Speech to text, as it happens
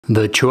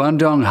The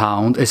Chuandong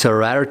Hound is a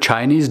rare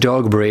Chinese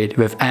dog breed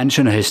with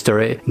ancient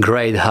history,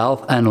 great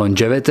health and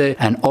longevity,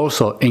 and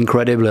also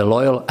incredibly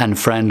loyal and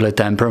friendly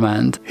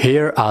temperament.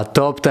 Here are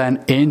top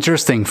 10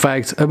 interesting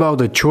facts about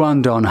the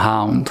Chuandong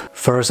Hound.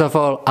 First of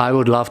all, I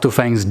would love to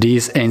thank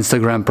these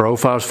Instagram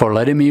profiles for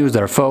letting me use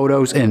their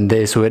photos in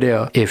this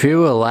video. If you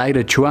will like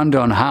the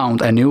Chuandong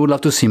Hound and you would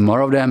love to see more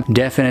of them,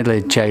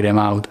 definitely check them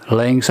out.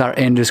 Links are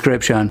in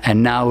description.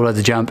 And now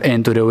let's jump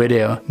into the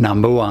video.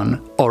 Number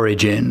 1.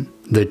 Origin.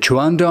 The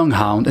Chuandong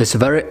Hound is a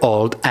very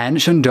old,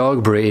 ancient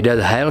dog breed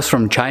that hails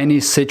from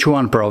Chinese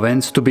Sichuan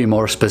province, to be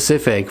more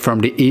specific, from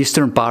the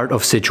eastern part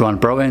of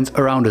Sichuan province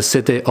around the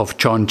city of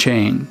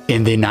Chongqing.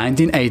 In the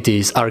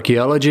 1980s,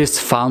 archaeologists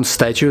found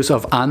statues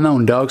of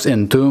unknown dogs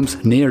in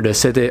tombs near the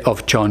city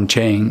of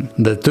Chongqing.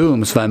 The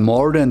tombs were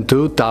more than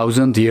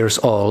 2000 years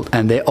old,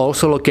 and they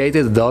also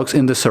located dogs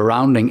in the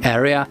surrounding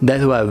area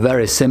that were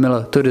very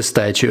similar to the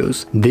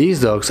statues.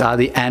 These dogs are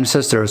the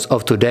ancestors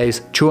of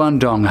today's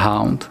Chuandong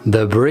Hound.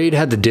 The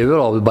breed had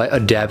developed by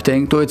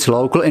adapting to its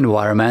local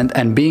environment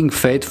and being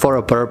fit for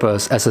a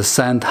purpose as a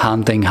scent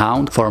hunting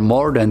hound for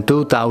more than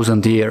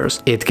 2000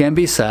 years. It can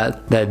be said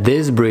that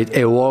this breed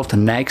evolved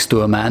next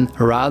to a man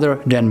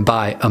rather than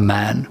by a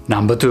man.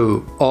 Number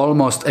 2.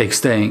 Almost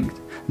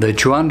extinct. The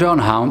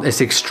Chuandong Hound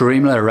is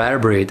extremely rare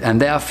breed,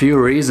 and there are few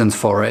reasons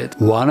for it.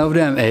 One of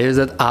them is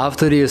that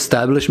after the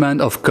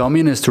establishment of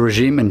communist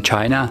regime in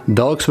China,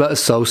 dogs were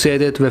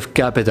associated with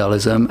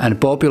capitalism,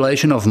 and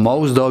population of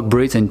most dog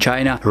breeds in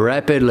China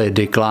rapidly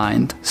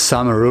declined.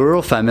 Some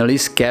rural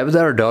families kept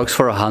their dogs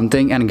for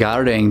hunting and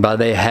guarding, but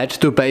they had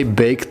to pay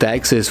big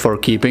taxes for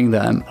keeping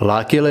them.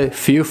 Luckily,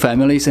 few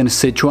families in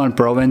Sichuan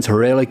province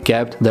really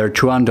kept their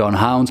Chuandong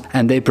Hounds,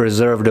 and they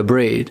preserved the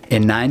breed.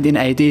 In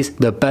 1980s,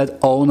 the pet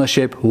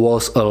ownership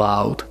was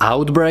allowed.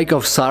 Outbreak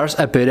of SARS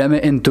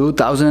epidemic in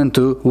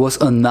 2002 was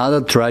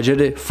another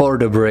tragedy for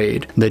the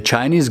breed. The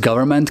Chinese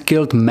government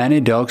killed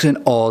many dogs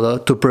in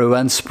order to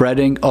prevent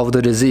spreading of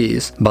the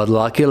disease, but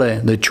luckily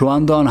the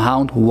Chuandong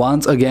Hound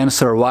once again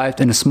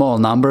survived in small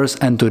numbers,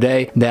 and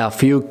today there are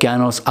few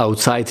kennels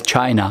outside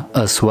China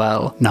as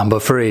well. Number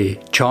 3.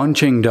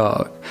 Chongqing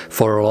dog.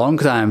 For a long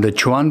time the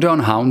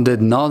Chuandong Hound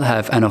did not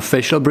have an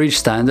official breed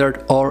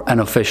standard or an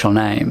official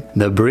name.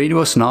 The breed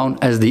was known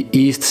as the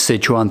East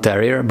Sichuan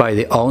Terrier by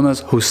the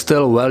owners who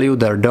still value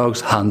their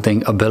dog's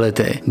hunting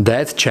ability.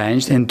 That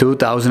changed in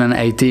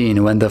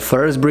 2018 when the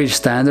first breed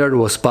standard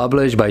was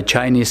published by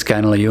Chinese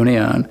Kennel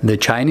Union. The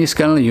Chinese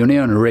Kennel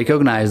Union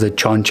recognized the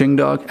Chongqing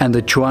dog and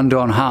the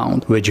Chuandong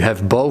Hound, which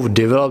have both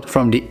developed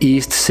from the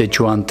East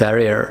Sichuan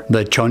Terrier.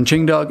 The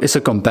Chongqing dog is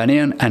a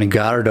companion and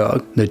guard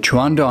dog. The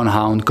Chuandong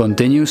Hound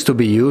continues to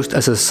be used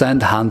as a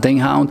scent hunting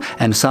hound,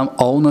 and some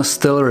owners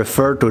still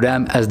refer to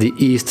them as the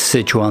East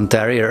Sichuan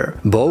Terrier.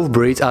 Both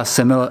breeds are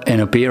similar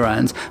in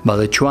appearance, but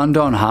the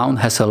Chuandong Hound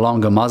has a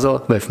longer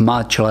muzzle with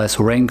much less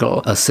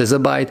wrinkle, a scissor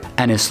bite,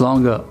 and is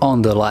longer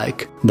on the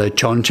leg. The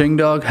Chongqing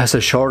dog has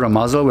a shorter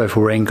muzzle with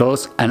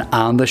wrinkles, an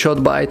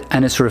undershot bite,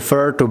 and is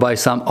referred to by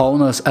some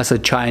owners as a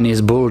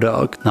Chinese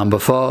bulldog. Number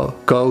 4.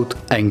 Coat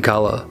and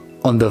color.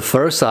 On the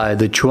first sight,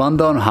 the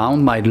Chuandong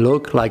Hound might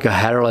look like a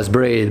hairless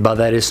breed, but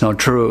that is not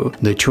true.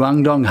 The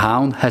Chuandong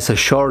Hound has a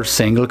short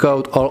single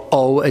coat all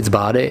over its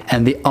body,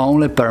 and the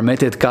only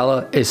permitted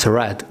color is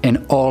red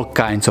in all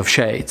kinds of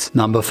shades.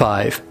 Number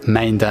 5.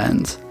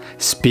 Maintenance.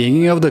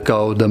 Speaking of the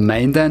coat, the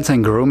maintenance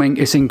and grooming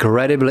is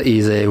incredibly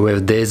easy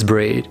with this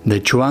breed. The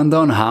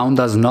Chuandong Hound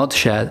does not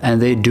shed, and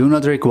they do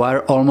not require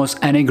almost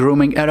any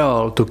grooming at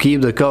all to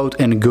keep the coat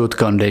in good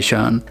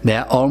condition. They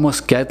are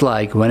almost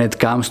cat-like when it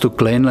comes to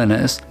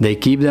cleanliness. They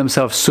keep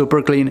themselves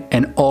super clean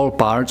in all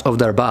parts of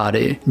their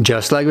body.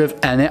 Just like with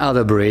any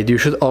other breed, you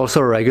should also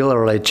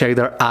regularly check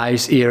their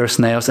eyes, ears,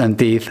 nails and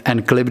teeth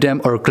and clip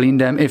them or clean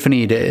them if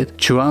needed.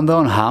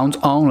 Chuandong Hounds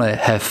only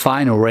have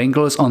fine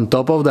wrinkles on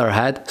top of their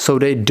head, so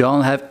they don't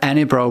have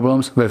any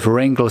problems with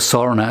wrinkle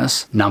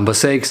soreness. Number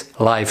 6.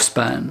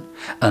 Lifespan.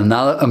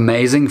 Another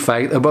amazing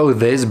fact about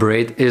this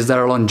breed is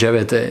their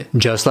longevity.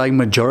 Just like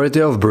majority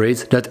of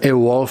breeds that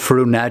evolve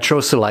through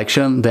natural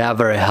selection, they are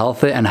very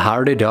healthy and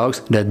hardy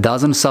dogs that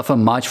doesn't suffer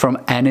much from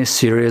any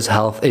serious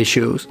health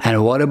issues.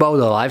 And what about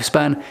the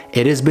lifespan?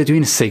 It is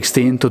between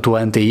 16 to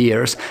 20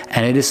 years,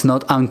 and it is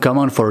not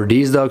uncommon for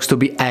these dogs to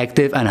be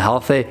active and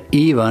healthy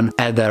even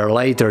at their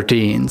later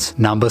teens.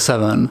 Number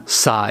 7.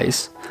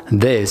 Size.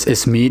 This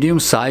is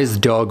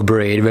medium-sized dog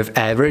breed with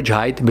average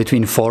height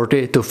between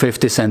 40 to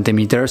 50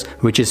 centimeters,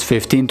 which is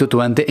 15 to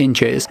 20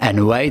 inches,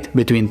 and weight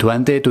between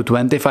 20 to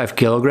 25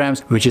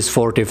 kilograms, which is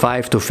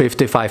 45 to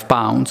 55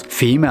 pounds.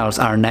 Females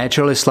are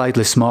naturally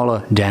slightly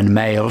smaller than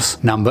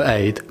males. Number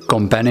 8.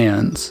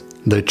 Companions.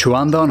 The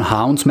Chuandong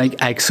Hounds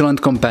make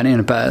excellent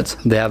companion pets.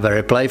 They are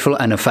very playful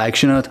and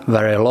affectionate,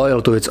 very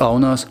loyal to its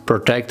owners,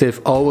 protective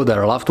over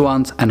their loved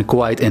ones, and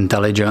quite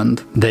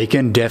intelligent. They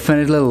can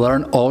definitely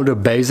learn all the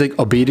basic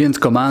obedience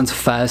commands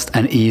fast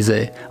and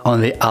easy. On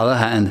the other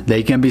hand,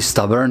 they can be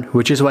stubborn,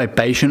 which is why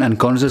patient and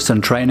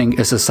consistent training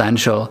is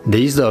essential.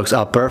 These dogs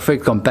are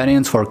perfect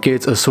companions for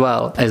kids as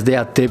well, as they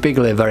are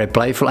typically very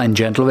playful and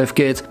gentle with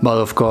kids, but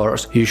of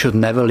course, you should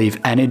never leave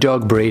any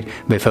dog breed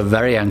with a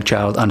very young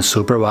child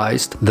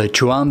unsupervised. The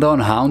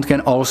Chuandong Hound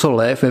can also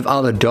live with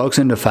other dogs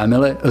in the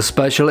family,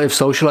 especially if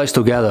socialized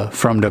together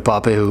from the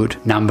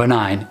puppyhood. Number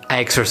 9.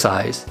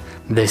 Exercise.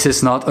 This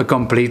is not a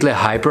completely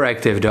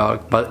hyperactive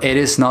dog, but it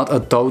is not a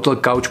total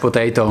couch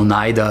potato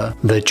neither.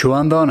 The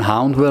Chuandong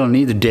Hound will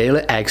need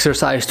daily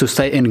exercise to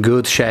stay in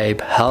good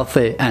shape,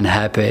 healthy and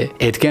happy.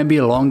 It can be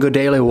longer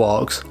daily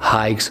walks,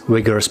 hikes,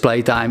 vigorous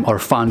playtime or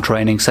fun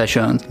training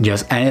sessions,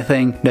 just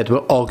anything that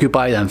will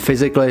occupy them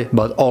physically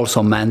but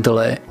also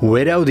mentally.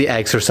 Without the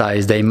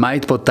exercise, they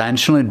might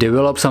potentially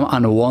develop some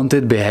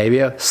unwanted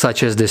behavior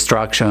such as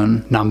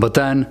distraction. Number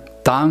 10.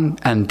 Tongue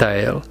and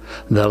tail.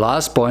 The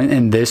last point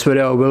in this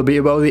video will be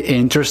about the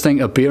interesting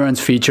appearance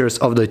features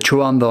of the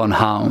Chuandong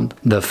Hound.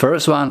 The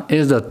first one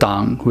is the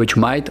tongue, which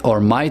might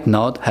or might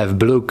not have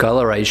blue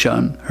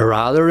coloration.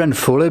 Rather than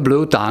fully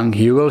blue tongue,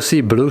 you will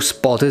see blue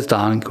spotted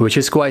tongue, which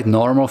is quite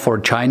normal for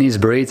Chinese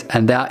breeds,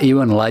 and there are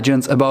even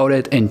legends about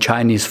it in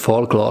Chinese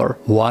folklore.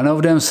 One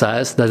of them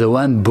says that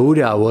when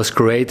Buddha was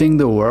creating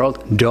the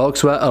world,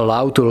 dogs were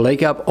allowed to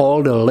lick up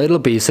all the little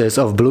pieces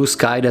of blue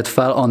sky that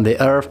fell on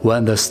the earth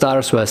when the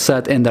stars were set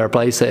in their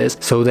places,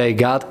 so they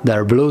got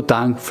their blue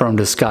tongue from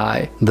the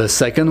sky. The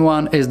second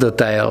one is the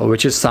tail,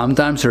 which is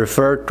sometimes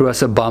referred to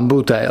as a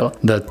bamboo tail.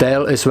 The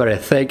tail is very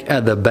thick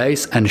at the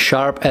base and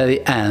sharp at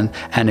the end,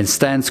 and it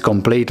stands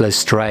completely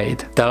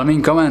straight. Tell me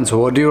in comments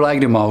what do you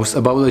like the most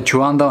about the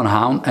Chuandong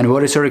Hound and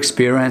what is your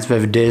experience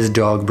with this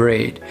dog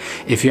breed.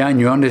 If you are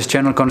new on this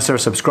channel, consider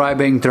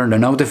subscribing, turn the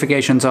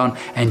notifications on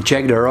and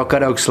check the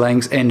Rocadog's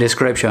links in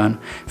description.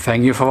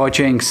 Thank you for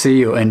watching, see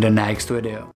you in the next video.